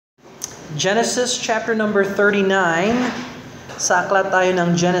Genesis chapter number 39. Sa aklat tayo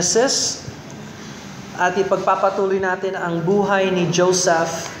ng Genesis. At ipagpapatuloy natin ang buhay ni Joseph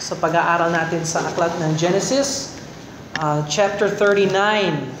sa pag-aaral natin sa aklat ng Genesis. Chapter 39.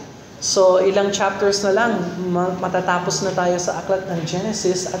 So ilang chapters na lang, matatapos na tayo sa aklat ng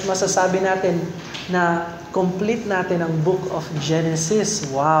Genesis at masasabi natin na complete natin ang book of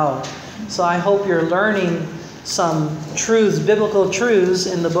Genesis. Wow! So I hope you're learning some truths, biblical truths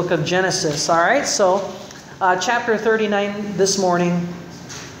in the book of Genesis. All right, so chapter 39 this morning,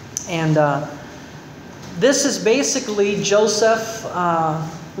 and this is basically Joseph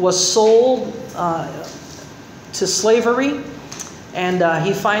was sold to slavery, and he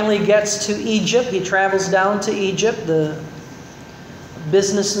finally gets to Egypt. He travels down to Egypt. The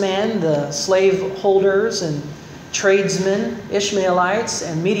businessmen, the slave holders, and tradesmen, Ishmaelites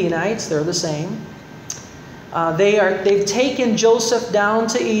and Midianites, they're the same. They've taken Joseph down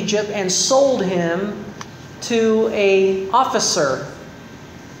to Egypt and sold him to a officer,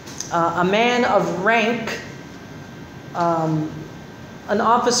 a man of rank, an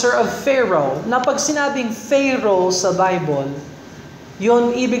officer of Pharaoh. Na pag sinabing Pharaoh sa Bible,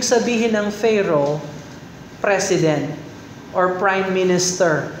 yun ibig sabihin ng Pharaoh, president or prime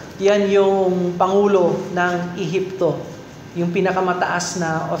minister. Yan yung pangulo ng Ehipto, yung pinakamataas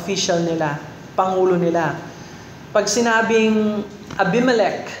na official nila, pangulo nila. Pag sinabing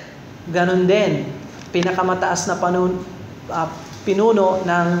Abimelech, ganun din, pinakamataas na pinuno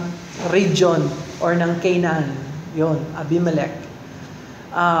ng region or ng Canaan. Yun, Abimelech.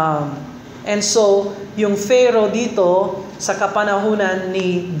 And so, yung Pharaoh dito, sa kapanahunan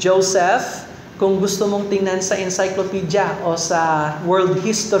ni Joseph, kung gusto mong tingnan sa encyclopedia o sa world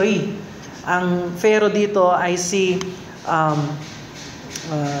history, ang Pharaoh dito ay sino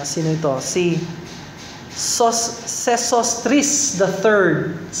ito? Si Sesostris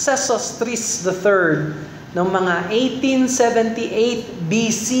III. Sesostris III ng mga 1878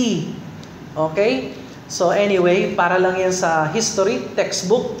 BC. Okay? So anyway, para lang yan sa history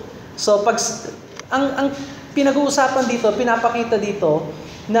textbook. So pag ang pinag-uusapan dito, pinapakita dito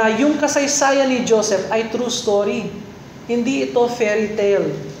na yung kasaysayan ni Joseph ay true story. Hindi ito fairy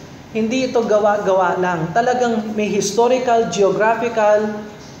tale. Hindi ito gawa-gawa lang. Talagang may historical, geographical,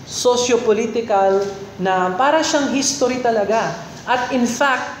 socio-political na para siyang history talaga. At in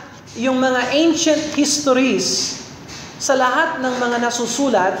fact, yung mga ancient histories, sa lahat ng mga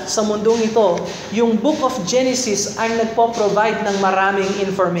nasusulat sa mundong ito, yung Book of Genesis ay nagpo-provide ng maraming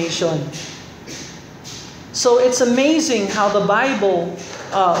information. So it's amazing how the Bible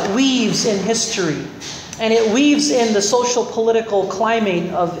weaves in history. And it weaves in the social-political climate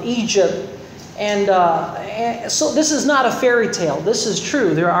of Egypt. And so this is not a fairy tale. This is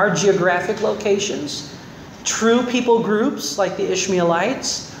true. There are geographic locations, true people groups like the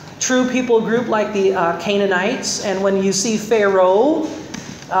Ishmaelites, true people group like the Canaanites. And when you see Pharaoh,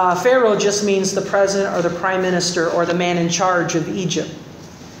 Pharaoh just means the president or the prime minister or the man in charge of Egypt.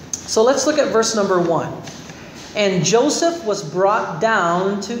 So let's look at verse number 1. And Joseph was brought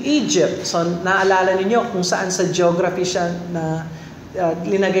down to Egypt. So naalala ninyo kung saan sa geography siya na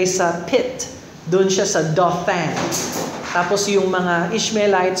linagay sa pit. Doon siya sa Dothan. Tapos yung mga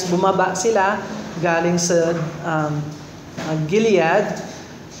Ishmaelites, bumaba sila galing sa Gilead.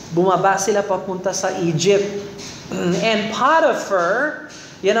 Bumaba sila papunta sa Egypt. And Potiphar,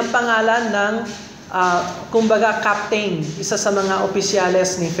 yan ang pangalan ng kumbaga captain, isa sa mga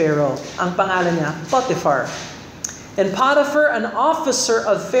opisyales ni Pharaoh. Ang pangalan niya, Potiphar. And Potiphar, an officer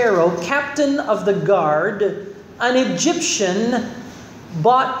of Pharaoh, captain of the guard, an Egyptian,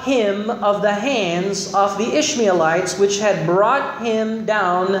 bought him of the hands of the Ishmaelites, which had brought him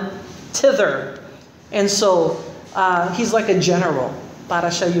down thither. And so, he's like a general. Para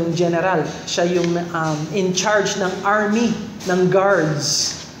siya yung general. Siya yung in charge ng army, ng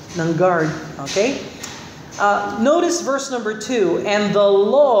guards, ng guard. Okay? Notice verse number 2. And the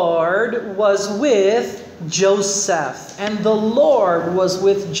Lord was with Joseph. And the Lord was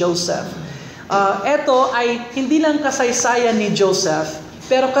with Joseph. Ito ay hindi lang kasaysayan ni Joseph,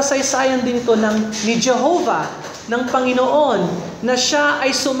 pero kasaysayan din ito ni Jehovah, ng Panginoon, na siya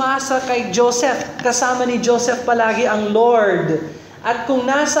ay sumasa kay Joseph. Kasama ni Joseph palagi ang Lord. At kung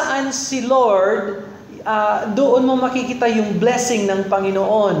nasaan si Lord, doon mo makikita yung blessing ng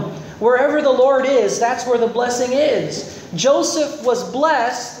Panginoon. Wherever the Lord is, that's where the blessing is. Joseph was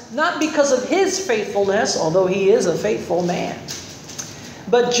blessed not because of his faithfulness, although he is a faithful man.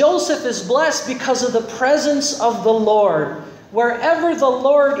 But Joseph is blessed because of the presence of the Lord. Wherever the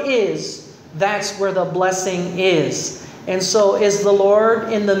Lord is, that's where the blessing is. And so, is the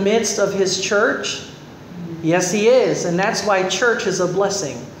Lord in the midst of His church? Yes, He is. And that's why church is a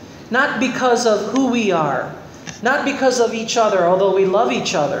blessing. Not because of who we are, not because of each other, although we love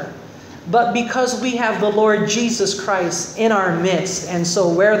each other, but because we have the Lord Jesus Christ in our midst. And so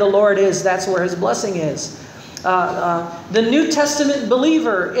where the Lord is, that's where His blessing is. The New Testament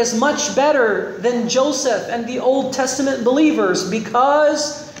believer is much better than Joseph and the Old Testament believers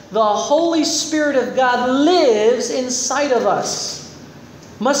because the Holy Spirit of God lives inside of us.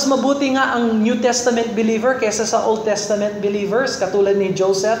 Mas mabuti nga ang New Testament believer kaysa sa Old Testament believers, katulad ni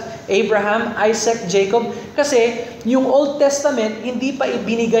Joseph, Abraham, Isaac, Jacob. Kasi yung Old Testament, hindi pa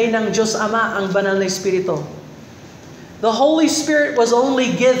ibinigay ng Diyos Ama ang banal na Espiritu. The Holy Spirit was only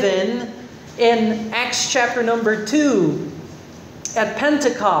given in Acts chapter number 2 at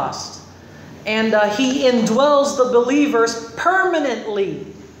Pentecost. And He indwells the believers permanently.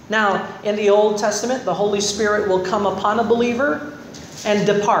 Now, in the Old Testament, the Holy Spirit will come upon a believer and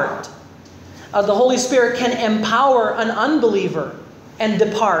depart. The Holy Spirit can empower an unbeliever and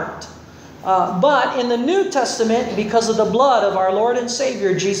depart. But in the New Testament, because of the blood of our Lord and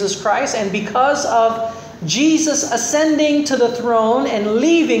Savior, Jesus Christ, and because of Jesus ascending to the throne and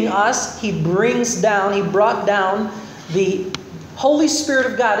leaving us, He brought down the Holy Spirit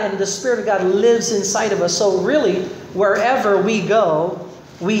of God, and the Spirit of God lives inside of us. So really, wherever we go,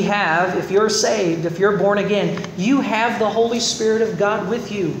 we have, if you're saved, if you're born again, you have the Holy Spirit of God with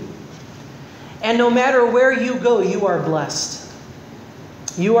you. And no matter where you go, you are blessed.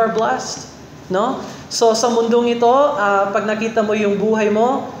 You are blessed. No? So sa mundong ito, pag nakita mo yung buhay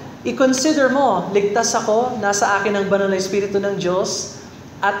mo, i-consider mo, ligtas ako, nasa akin ang banal na Espiritu ng Diyos,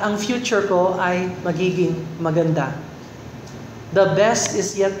 at ang future ko ay magiging maganda. The best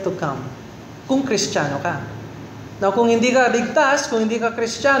is yet to come. Kung Kristiyano ka. Now, kung hindi ka ligtas, kung hindi ka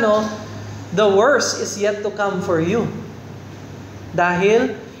Kristiyano, the worst is yet to come for you.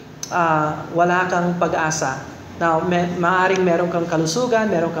 Dahil wala kang pag-asa. Now, maaaring meron kang kalusugan,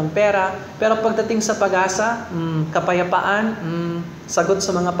 meron kang pera, pero pagdating sa pag-asa, kapayapaan, sagot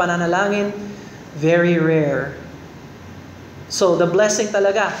sa mga pananalangin, very rare. So, the blessing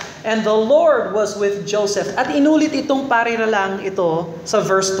talaga. And the Lord was with Joseph. At inulit itong parira lang ito sa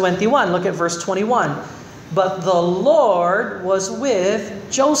verse 21. Look at verse 21. But the Lord was with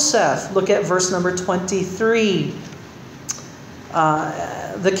Joseph. Look at verse number 23.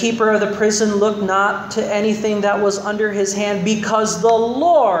 The keeper of the prison looked not to anything that was under his hand because the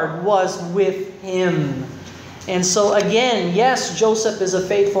Lord was with him. And so again, yes, Joseph is a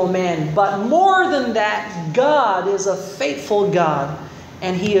faithful man, but more than that, God is a faithful God.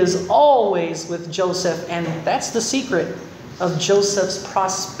 And He is always with Joseph. And that's the secret of Joseph's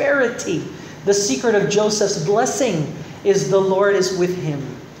prosperity. The secret of Joseph's blessing is the Lord is with him.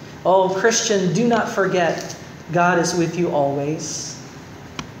 Oh, Christian, do not forget, God is with you always.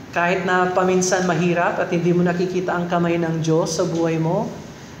 Kahit na paminsan mahirap at hindi mo nakikita ang kamay ng Diyos sa buhay mo,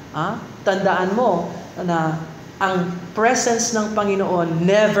 tandaan mo na ang presence ng Panginoon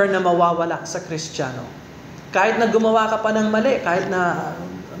never na mawawala sa Kristiyano. Kahit na gumawa ka pa ng mali, kahit na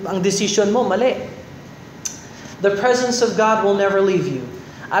ang decision mo mali, the presence of God will never leave you.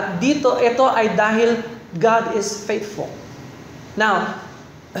 At dito, ito ay dahil God is faithful. Now,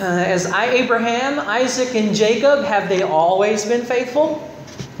 as Abraham, Isaac, and Jacob, have they always been faithful?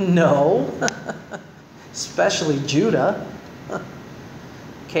 No. Especially Judah.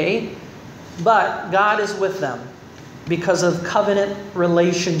 Okay? But God is with them because of covenant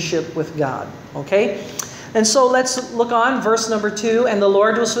relationship with God. Okay? And so let's look on verse number 2. And the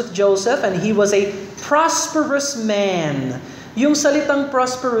Lord was with Joseph, and he was a prosperous man. Yung salitang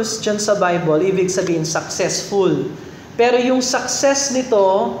prosperous dyan sa Bible, ibig sabihin successful. Pero yung success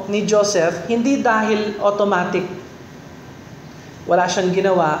nito, ni Joseph, hindi dahil automatic. Wala siyang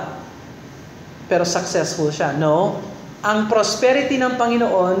ginawa, pero successful siya. No. Ang prosperity ng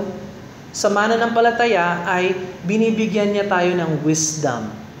Panginoon, sa mananampalataya, ay binibigyan niya tayo ng wisdom.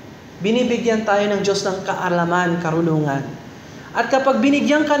 Binibigyan tayo ng Diyos ng kaalaman, karunungan. At kapag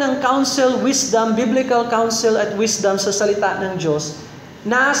binigyan ka ng counsel, wisdom, biblical counsel at wisdom sa salita ng Diyos,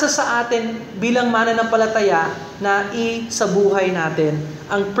 nasa sa atin bilang mananampalataya na sa buhay natin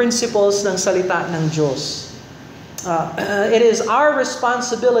ang principles ng salita ng Diyos. It is our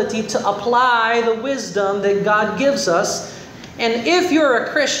responsibility to apply the wisdom that God gives us. And if you're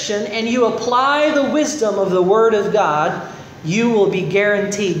a Christian and you apply the wisdom of the Word of God, you will be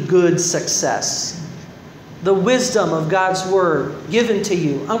guaranteed good success. The wisdom of God's Word given to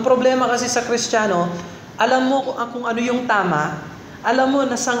you. Ang problema kasi sa Kristiyano, alam mo kung ano yung tama, alam mo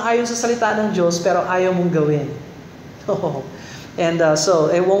na sang-ayon sa salita ng Diyos, pero ayaw mong gawin. And so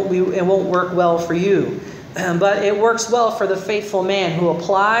it won't work well for you. But it works well for the faithful man who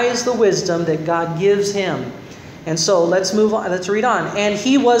applies the wisdom that God gives him. And so, let's move on. Let's read on. And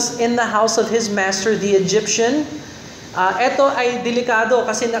he was in the house of his master, the Egyptian. Ito ay delikado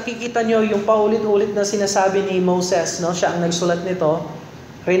kasi nakikita nyo yung paulit-ulit na sinasabi ni Moses. No? Siya ang nagsulat nito.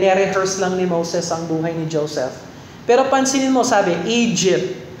 Rene-rehearse lang ni Moses ang buhay ni Joseph. Pero pansinin mo, sabi,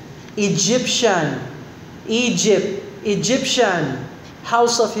 Egypt, Egyptian, Egypt, Egyptian,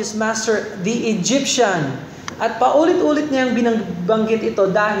 house of his master, the Egyptian. At paulit-ulit niyang binabanggit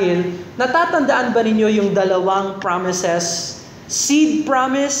ito dahil natatandaan ba ninyo yung dalawang promises? Seed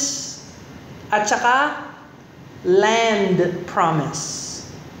promise at saka land promise.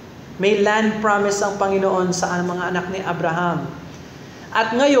 May land promise ang Panginoon sa mga anak ni Abraham.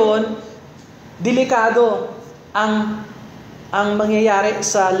 At ngayon, delikado ang mangyayari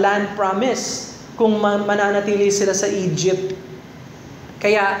sa land promise kung mananatili sila sa Egypt.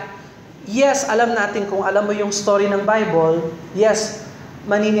 Kaya, yes, alam natin kung alam mo yung story ng Bible, yes,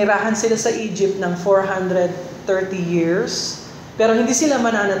 maninirahan sila sa Egypt ng 430 years, pero hindi sila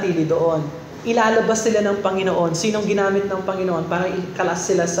mananatili doon. Ilalabas sila ng Panginoon. Sinong ginamit ng Panginoon para ikalas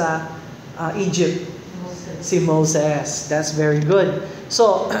sila sa Egypt? Moses. Si Moses. That's very good.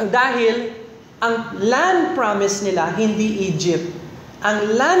 So, dahil ang land promise nila, hindi Egypt.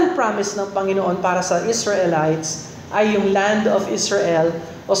 Ang land promise ng Panginoon para sa Israelites ay yung land of Israel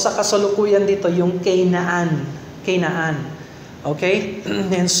o sa kasalukuyan dito, yung Canaan. Canaan. Okay?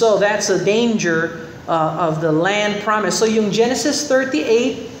 And so, that's a danger of the land promise. So, yung Genesis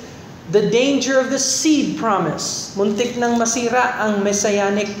 38, the danger of the seed promise. Muntik nang masira ang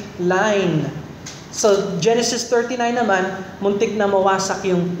messianic line. So, Genesis 39 naman, muntik na mawasak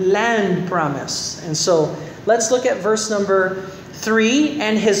yung land promise. And so, let's look at verse number 3.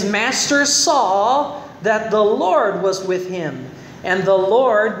 And his master saw that the Lord was with him. And the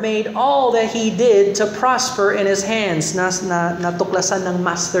Lord made all that he did to prosper in his hands. Natuklasan ng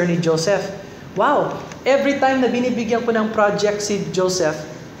master ni Joseph. Wow! Every time na binibigyan ko ng project si Joseph,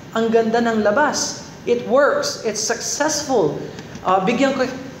 ang ganda ng labas. It works. It's successful.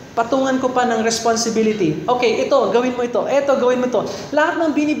 Patungan ko pa ng responsibility. Okay, ito, gawin mo ito. Ito, gawin mo ito. Lahat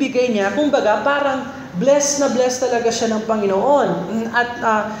ng binibigay niya, kumbaga, parang blessed na blessed talaga siya ng Panginoon. At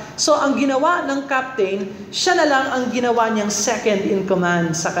so, ang ginawa ng captain, siya na lang ang ginawa niyang second in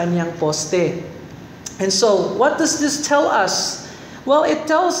command sa kanyang poste. And so, what does this tell us? Well, it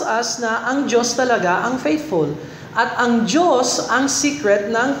tells us na ang Diyos talaga ang faithful. At ang Diyos ang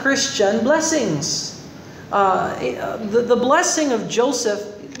secret ng Christian blessings. The blessing of Joseph,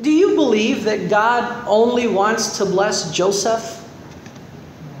 do you believe that God only wants to bless Joseph?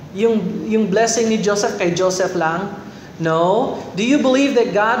 Yung blessing ni Joseph kay Joseph lang? No. Do you believe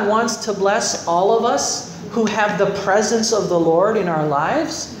that God wants to bless all of us who have the presence of the Lord in our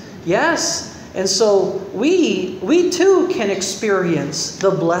lives? Yes. And so we too can experience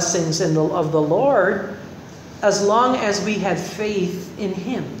the blessings of the Lord as long as we had faith in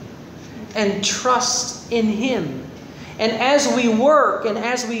Him and trust in Him. And as we work and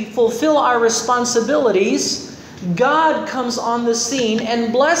as we fulfill our responsibilities, God comes on the scene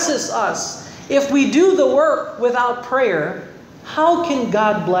and blesses us. If we do the work without prayer, how can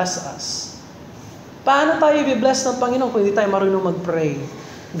God bless us? Paano tayo i-bless ng Panginoon kung hindi tayo marunong mag-pray?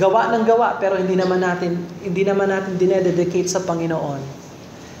 Gawa ng gawa pero hindi naman natin dinededicate sa Panginoon.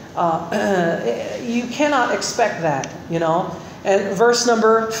 You cannot expect that, you know. And verse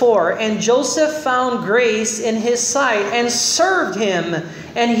number 4, and Joseph found grace in his sight and served him,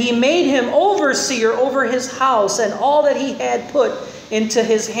 and he made him overseer over his house and all that he had put into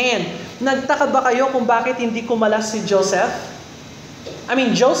his hand. Nagtaka ba kayo kung bakit hindi kumalas si Joseph? I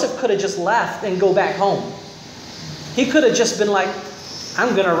mean, Joseph could have just left and go back home. He could have just been like,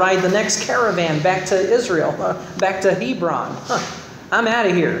 I'm going to ride the next caravan back to Israel, back to Hebron. I'm out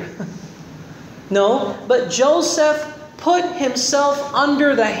of here. No, but Joseph put himself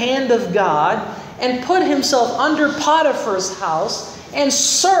under the hand of God and put himself under Potiphar's house and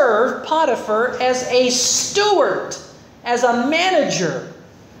served Potiphar as a steward, as a manager.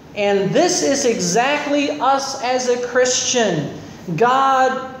 And this is exactly us as a Christian.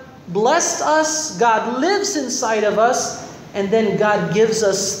 God blessed us, God lives inside of us, and then God gives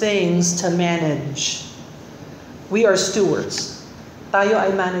us things to manage. We are stewards. Tayo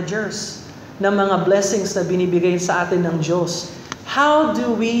ay managers ng mga blessings na binibigay sa atin ng Diyos. Are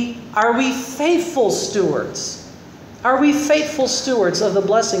we faithful stewards? Are we faithful stewards of the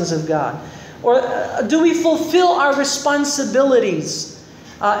blessings of God? Or do we fulfill our responsibilities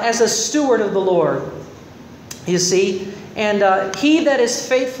as a steward of the Lord? You see? And he that is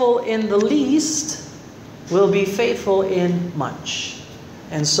faithful in the least will be faithful in much.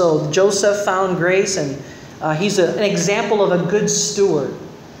 And so Joseph found grace, and he's an example of a good steward.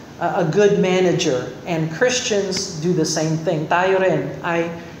 a good manager. And Christians do the same thing. Tayo rin ay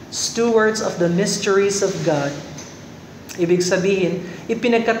stewards of the mysteries of God. Ibig sabihin,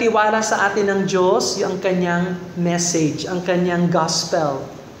 ipinagkatiwala sa atin ng Diyos ang kanyang message, ang kanyang gospel.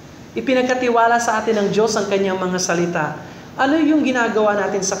 Ipinagkatiwala sa atin ng Diyos ang kanyang mga salita. Ano yung ginagawa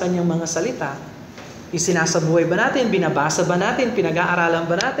natin sa kanyang mga salita? Isinasabuhay ba natin? Binabasa ba natin? Pinag-aaralan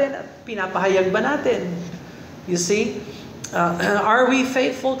ba natin? At pinapahayag ba natin? You see? Are we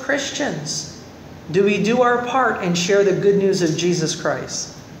faithful Christians? Do we do our part and share the good news of Jesus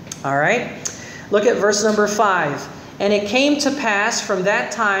Christ? All right? Look at verse number 5. And it came to pass from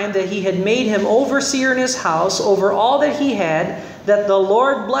that time that he had made him overseer in his house over all that he had, that the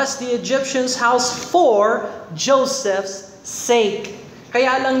Lord blessed the Egyptian's house for Joseph's sake.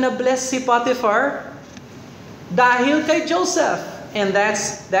 Kaya lang na-bless si Potiphar dahil kay Joseph. And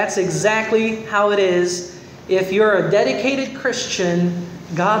that's exactly how it is. If you're a dedicated Christian,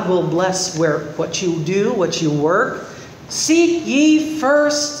 God will bless what you do, what you work. Seek ye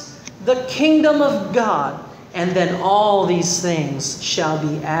first the kingdom of God, and then all these things shall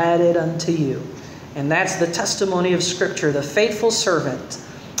be added unto you. And that's the testimony of Scripture, the faithful servant.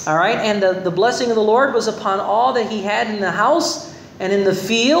 All right, and the blessing of the Lord was upon all that he had in the house and in the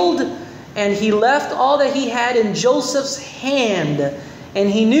field, and he left all that he had in Joseph's hand, and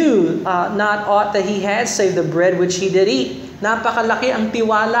he knew not aught that he had save the bread which he did eat. Napakalaki ang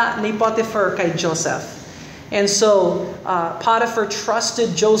tiwala ni Potiphar kay Joseph. And so Potiphar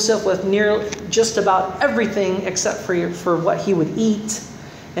trusted Joseph with just about everything except for what he would eat.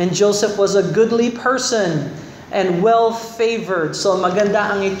 And Joseph was a goodly person and well-favored. So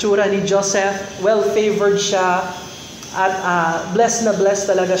maganda ang itsura ni Joseph, well-favored siya, at blessed na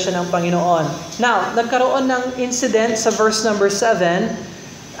blessed talaga siya ng Panginoon. Now, nagkaroon ng incident sa verse number 7,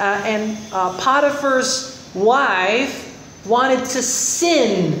 and Potiphar's wife wanted to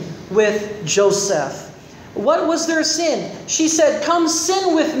sin with Joseph. What was their sin? She said, "Come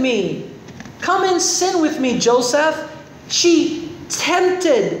sin with me. Come and sin with me, Joseph." She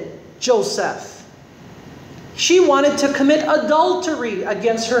tempted Joseph. She wanted to commit adultery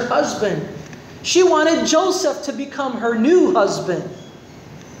against her husband. She wanted Joseph to become her new husband.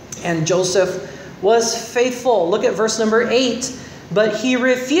 And Joseph was faithful. Look at verse number 8. But he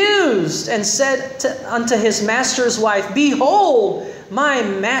refused and said unto his master's wife, "Behold, my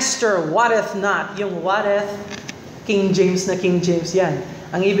master wotteth not." Yung wotteth, King James na King James yan.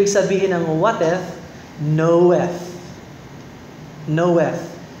 Ang ibig sabihin ng wotteth, knoweth.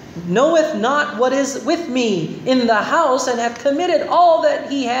 Knoweth. Knoweth not what is with me in the house, and hath committed all that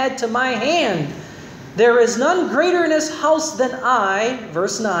he had to my hand. There is none greater in his house than I,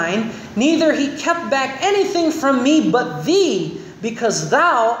 verse 9, neither he kept back anything from me but thee, because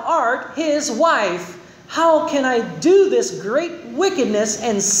thou art his wife. How can I do this great wickedness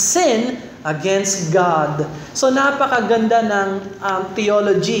and sin against God? So napakaganda ng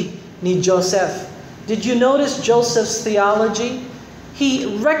theology ni Joseph. Did you notice Joseph's theology?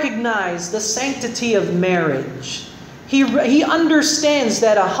 He recognized the sanctity of marriage. He understands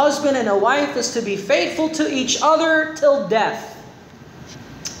that a husband and a wife is to be faithful to each other till death.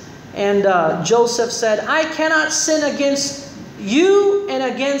 And Joseph said, "I cannot sin against you and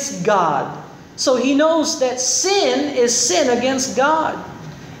against God." So he knows that sin is sin against God.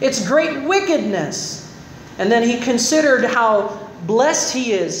 It's great wickedness. And then he considered how blessed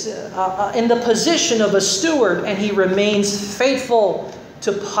he is in the position of a steward, and he remains faithful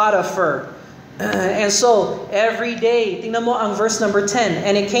to Potiphar. And so every day, tingnan mo ang verse number 10,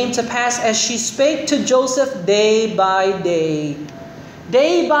 and it came to pass as she spake to Joseph day by day.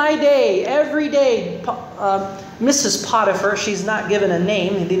 Day by day, every day, Mrs. Potiphar, she's not given a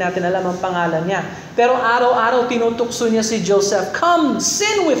name, hindi natin alam ang pangalan niya. Pero araw-araw tinutukso niya si Joseph, "Come,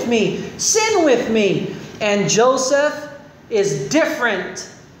 sin with me, sin with me." And Joseph is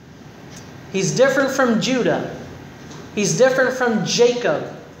different. He's different from Judah. He's different from Jacob.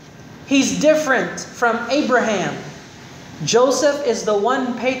 He's different from Abraham. Joseph is the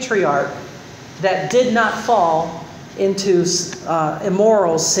one patriarch that did not fall into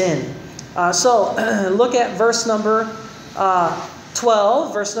immoral sin. So look at verse number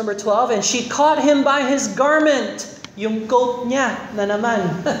 12. Verse number 12, and she caught him by his garment. Yung coat niya na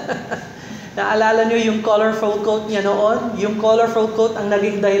naman. Naalala niyo yung colorful coat niya noon? Yung colorful coat ang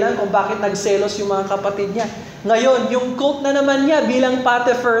naging dahilan kung bakit nagselos yung mga kapatid niya. Ngayon, yung coat na naman niya bilang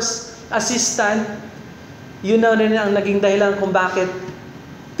Potiphar's assistant, yun na rin ang naging dahilan kung bakit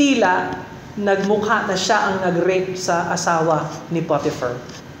tila nagmukha na siya ang nag-rape sa asawa ni Potiphar.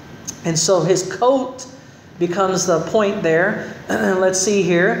 And so his coat becomes the point there. Let's see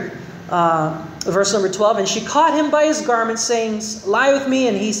here. Verse number 12, and she caught him by his garment, saying, lie with me.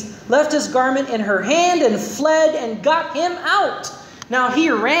 And he left his garment in her hand and fled and got him out. Now he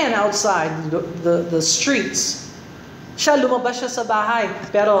ran outside the streets. Siya, lumabas siya sa bahay,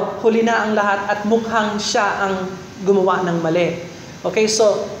 pero huli na ang lahat at mukhang siya ang gumawa ng mali. Okay,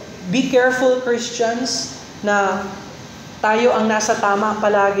 so be careful, Christians, na tayo ang nasa tama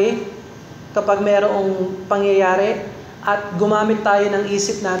palagi kapag mayroong pangyayari at gumamit tayo ng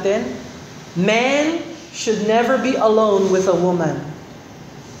isip natin. Man should never be alone with a woman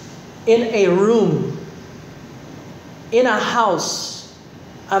in a room, in a house.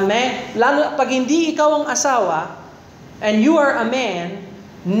 Lalo pag hindi ikaw ang asawa and you are a man,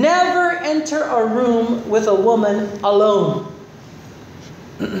 never enter a room with a woman alone.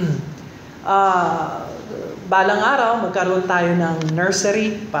 Balang araw, magkaroon tayo ng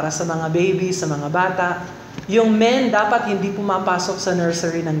nursery para sa mga baby, sa mga bata. Yung men dapat hindi pumapasok sa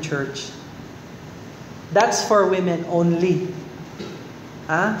nursery ng church. That's for women only.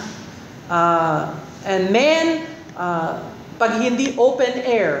 And men, pag hindi open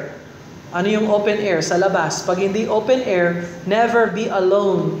air, ano yung open air? Sa labas. Pag hindi open air, never be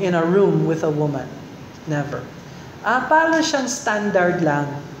alone in a room with a woman. Never. Parang siyang standard lang.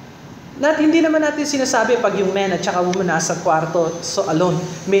 Hindi naman natin sinasabi pag yung men at saka woman nasa kwarto, so alone,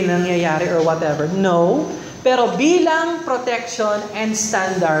 may nangyayari or whatever. No. Pero bilang protection and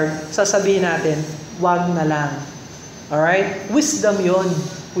standard, sasabihin natin, wag na lang. Alright? Wisdom yon.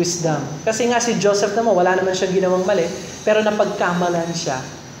 Wisdom. Kasi nga si Joseph naman, wala naman siyang ginawang mali, pero napagkamalan siya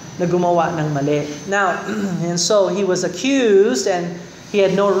na gumawa ng mali. Now, and so he was accused and he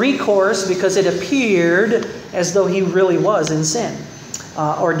had no recourse because it appeared as though he really was in sin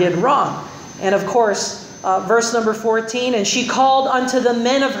or did wrong. And of course, verse number 14, and she called unto the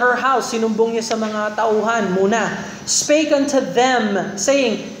men of her house, sinumbong niya sa mga tauhan muna, spake unto them,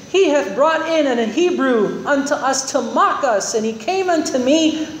 saying, He hath brought in an Hebrew unto us to mock us, and he came unto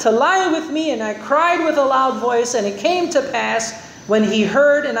me to lie with me, and I cried with a loud voice, and it came to pass, when he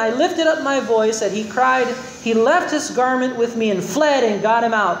heard, and I lifted up my voice, that he cried, he left his garment with me, and fled, and got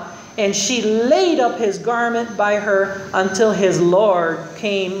him out. And she laid up his garment by her until his Lord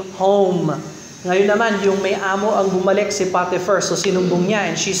came home. Ngayon naman, yung may amo ang bumalik si Potiphar, so sinumbong niya,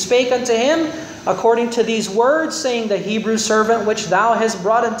 and she spake unto him, according to these words, saying, the Hebrew servant which thou hast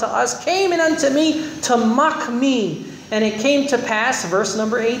brought unto us came in unto me to mock me. And it came to pass, verse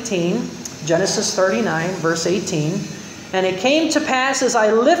number 18, Genesis 39, verse 18, and it came to pass as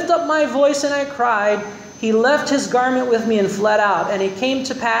I lift up my voice and I cried, he left his garment with me and fled out. And it came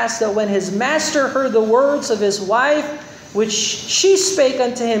to pass that when his master heard the words of his wife, which she spake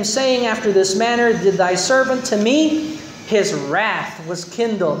unto him, saying, after this manner did thy servant to me, his wrath was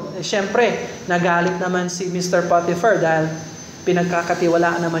kindled. Siyempre, nagalit naman si Mr. Potiphar dahil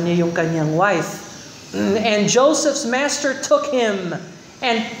pinagkakatiwalaan naman niya yung kanyang wife. And Joseph's master took him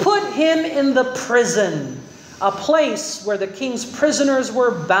and put him in the prison, a place where the king's prisoners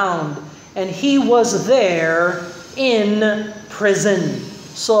were bound, and he was there in prison.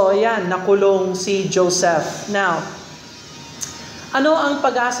 So, yan, nakulong si Joseph. Now, ano ang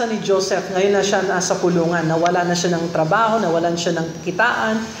pag-asa ni Joseph ngayon na siya nasa kulungan? Nawala na siya ng trabaho, nawalan siya ng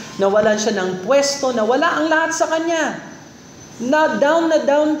kitaan, nawalan siya ng pwesto, nawala ang lahat sa kanya. Na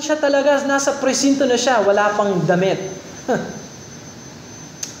down siya talaga, nasa presinto na siya, wala pang damit.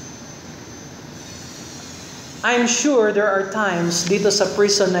 I'm sure there are times dito sa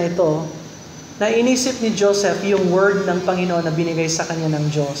prison na ito na inisip ni Joseph yung word ng Panginoon na binigay sa kanya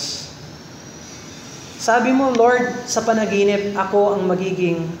ng Diyos. Sabi mo, Lord, sa panaginip, ako ang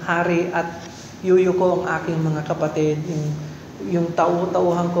magiging hari at yuyuko ang aking mga kapatid. Yung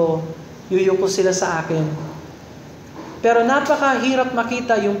tauhan ko, yuyuko sila sa akin. Pero napakahirap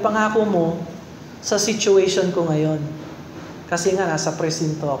makita yung pangako mo sa situation ko ngayon. Kasi nga, nasa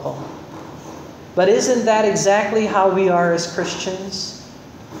presinto ako. But isn't that exactly how we are as Christians?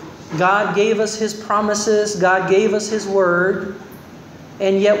 God gave us His promises, God gave us His word,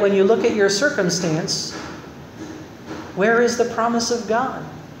 and yet when you look at your circumstance, where is the promise of God?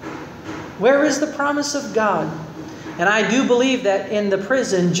 Where is the promise of God? And I do believe that in the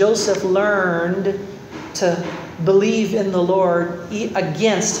prison, Joseph learned to believe in the Lord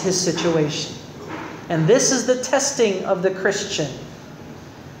against his situation. And this is the testing of the Christian.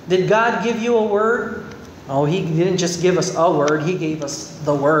 Did God give you a word? Oh, He didn't just give us a word, He gave us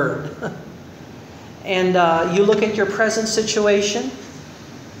the word. And you look at your present situation,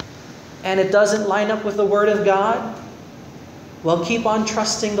 and it doesn't line up with the Word of God, well, keep on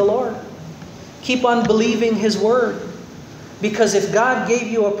trusting the Lord. Keep on believing His Word. Because if God gave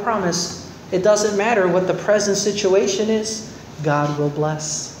you a promise, it doesn't matter what the present situation is, God will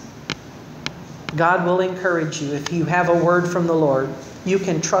bless. God will encourage you. If you have a word from the Lord, you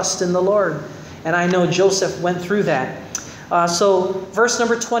can trust in the Lord. And I know Joseph went through that. So verse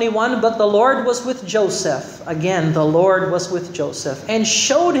number 21, but the Lord was with Joseph. Again, the Lord was with Joseph and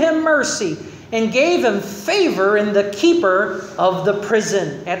showed him mercy and gave him favor in the keeper of the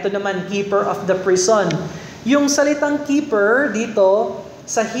prison. Eto naman, keeper of the prison. Yung salitang keeper dito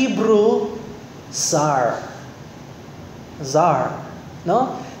sa Hebrew, czar. Czar.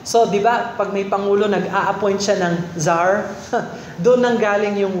 No? So, di ba, pag may pangulo, nag-a-appoint siya ng czar, doon nang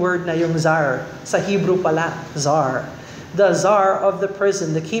galing yung word na yung czar. Sa Hebrew pala, czar. The czar of the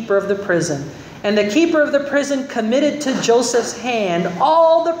prison, the keeper of the prison. And the keeper of the prison committed to Joseph's hand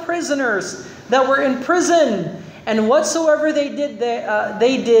all the prisoners that were in prison. And whatsoever they did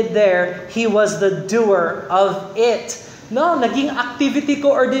there, he was the doer of it. No, naging activity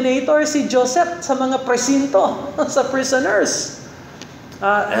coordinator si Joseph sa mga presinto, sa prisoners.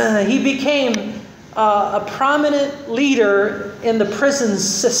 He became a prominent leader in the prison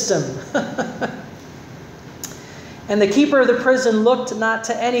system. And the keeper of the prison looked not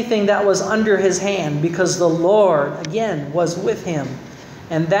to anything that was under his hand, because the Lord, again, was with him.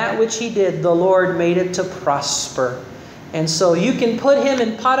 And that which he did, the Lord made it to prosper. And so you can put him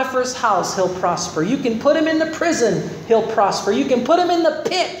in Potiphar's house, he'll prosper. You can put him in the prison, he'll prosper. You can put him in the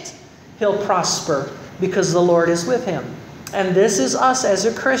pit, he'll prosper, because the Lord is with him. And this is us as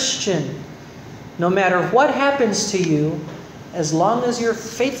a Christian. No matter what happens to you, as long as you're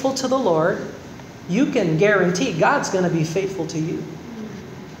faithful to the Lord, you can guarantee God's going to be faithful to you.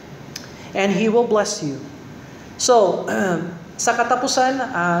 And He will bless you. So, sa katapusan,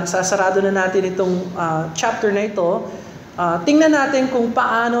 sasarado na natin itong chapter na ito. Tingnan natin kung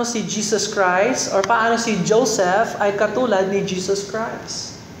paano si Jesus Christ or paano si Joseph ay katulad ni Jesus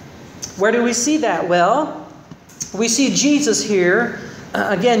Christ. Where do we see that? Well, we see Jesus here.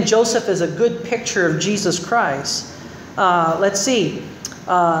 Again, Joseph is a good picture of Jesus Christ. Let's see.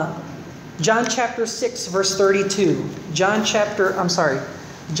 John chapter 6 verse 32. John chapter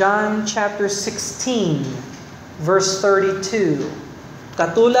 16 verse 32.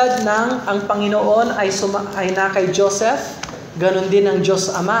 Katulad ng ang Panginoon ay na kay Joseph, ganun din ang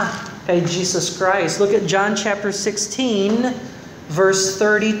Diyos Ama kay Jesus Christ. Look at John chapter 16 verse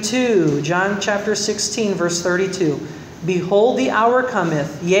 32. John chapter 16 verse 32. Behold, the hour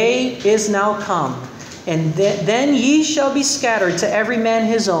cometh, yea, is now come, and then ye shall be scattered to every man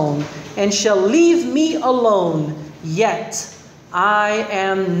his own, and shall leave me alone, yet I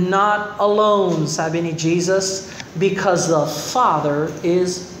am not alone, sabi ni Jesus, because the Father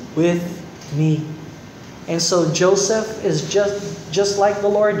is with me. And so Joseph is just like the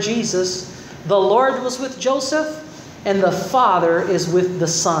Lord Jesus. The Lord was with Joseph, and the Father is with the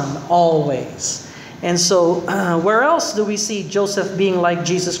Son always. And so where else do we see Joseph being like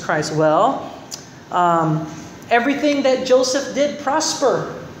Jesus Christ? Well, everything that Joseph did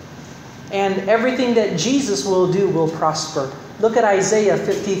prosper. And everything that Jesus will do will prosper. Look at Isaiah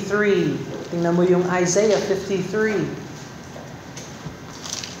 53. Tingnan mo yung Isaiah 53.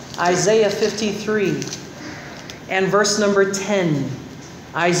 Isaiah 53 and verse number 10.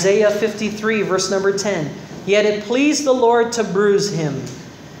 Isaiah 53 verse number 10. Yet it pleased the Lord to bruise him.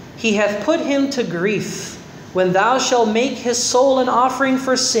 He hath put him to grief. When thou shalt make his soul an offering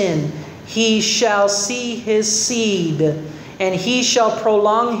for sin, he shall see his seed, and he shall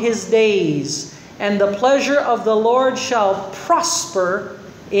prolong his days, and the pleasure of the Lord shall prosper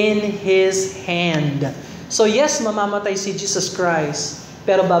in his hand. So yes, mamamatay si Jesus Christ,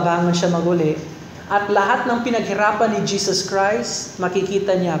 pero babangon siya maguli. At lahat ng pinaghirapan ni Jesus Christ,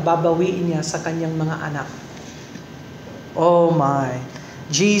 makikita niya, babawiin niya sa kanyang mga anak. Oh my.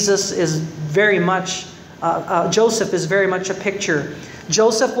 Jesus is very much, Joseph is very much a picture.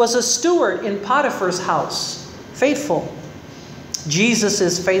 Joseph was a steward in Potiphar's house. Faithful. Jesus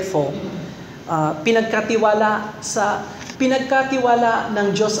is faithful. Pinagkatiwala ng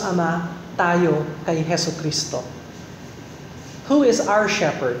Diyos Ama tayo kay Hesus Kristo. Who is our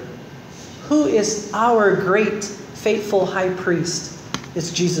shepherd? Who is our great faithful high priest?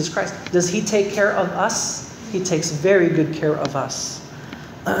 It's Jesus Christ. Does He take care of us? He takes very good care of us.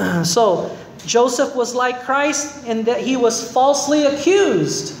 So, Joseph was like Christ in that he was falsely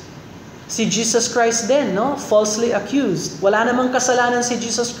accused. Si Jesus Christ din, no? Falsely accused. Wala namang kasalanan si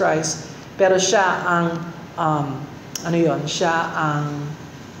Jesus Christ, pero siya ang ano yung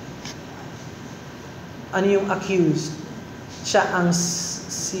accused? Siya ang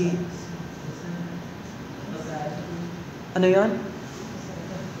ano yun?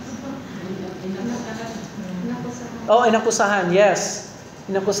 Oh, inakusahan. Yes.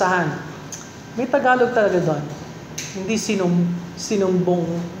 Inakusahan. May Tagalog talaga doon. Hindi sinumbong.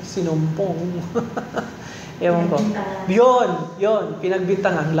 Sinumpong. Ewan ko. Yon.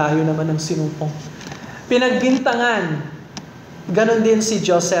 Pinagbintangan. Layo naman ng sinumpong. Pinagbintangan. Ganon din si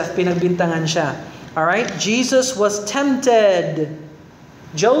Joseph. Pinagbintangan siya. Alright? Jesus was tempted.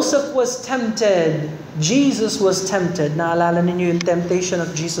 Joseph was tempted. Jesus was tempted. Naalala ninyo yung temptation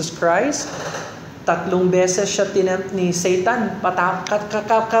of Jesus Christ? 3 beses siya tinempt ni Satan.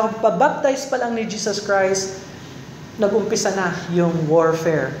 Kapabaptize pa lang ni Jesus Christ, nag-umpisa na yung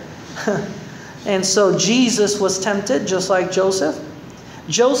warfare. And so Jesus was tempted just like Joseph.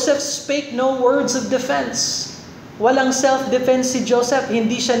 Joseph spake no words of defense. Walang self-defense si Joseph.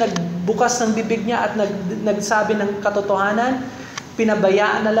 Hindi siya nagbukas ng bibig niya at nagsabi ng katotohanan.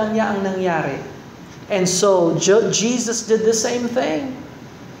 Pinabayaan na lang niya ang nangyari. And so Jesus did the same thing.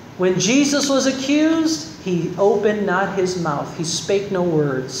 When Jesus was accused, he opened not his mouth. He spake no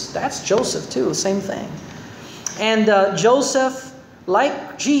words. That's Joseph too, same thing. And Joseph,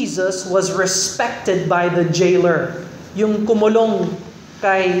 like Jesus, was respected by the jailer. Yung kumulong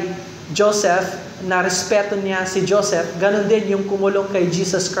kay Joseph, na-respeto niya si Joseph. Ganon din yung kumulong kay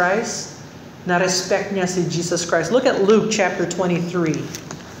Jesus Christ, na-respect niya si Jesus Christ. Look at Luke chapter 23.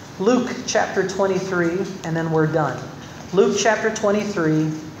 Luke chapter 23, and then we're done. Luke chapter 23,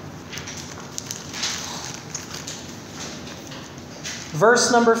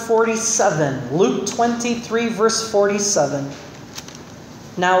 verse number 47. Luke 23, verse 47.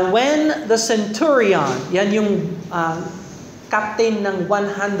 Now when the centurion, yan yung captain ng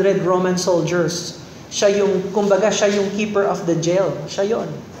 100 Roman soldiers, siya yung, kumbaga siya yung keeper of the jail. Siya yun.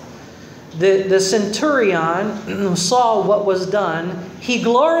 The centurion saw what was done. He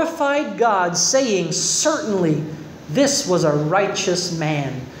glorified God, saying, certainly, this was a righteous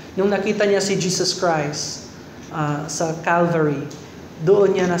man. Nung nakita niya si Jesus Christ sa Calvary,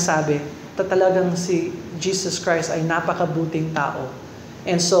 doon niya nasabi, talagang si Jesus Christ ay napakabuting tao.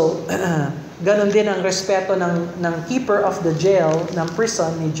 And so, ganun din ang respeto ng keeper of the jail, ng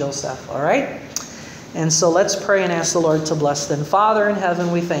prison ni Joseph. Alright? And so let's pray and ask the Lord to bless them. Father in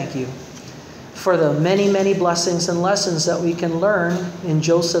heaven, we thank you for the many, many blessings and lessons that we can learn in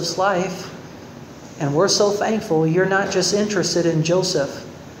Joseph's life. And we're so thankful you're not just interested in Joseph.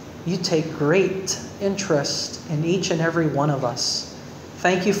 You take great interest in each and every one of us.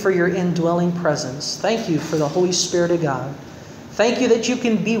 Thank you for your indwelling presence. Thank you for the Holy Spirit of God. Thank you that you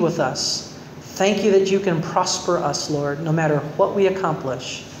can be with us. Thank you that you can prosper us, Lord, no matter what we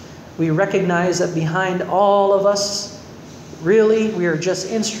accomplish. We recognize that behind all of us, really, we are just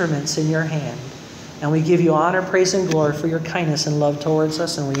instruments in your hand. And we give you honor, praise, and glory for your kindness and love towards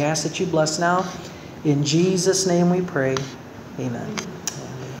us. And we ask that you bless now. In Jesus' name we pray. Amen.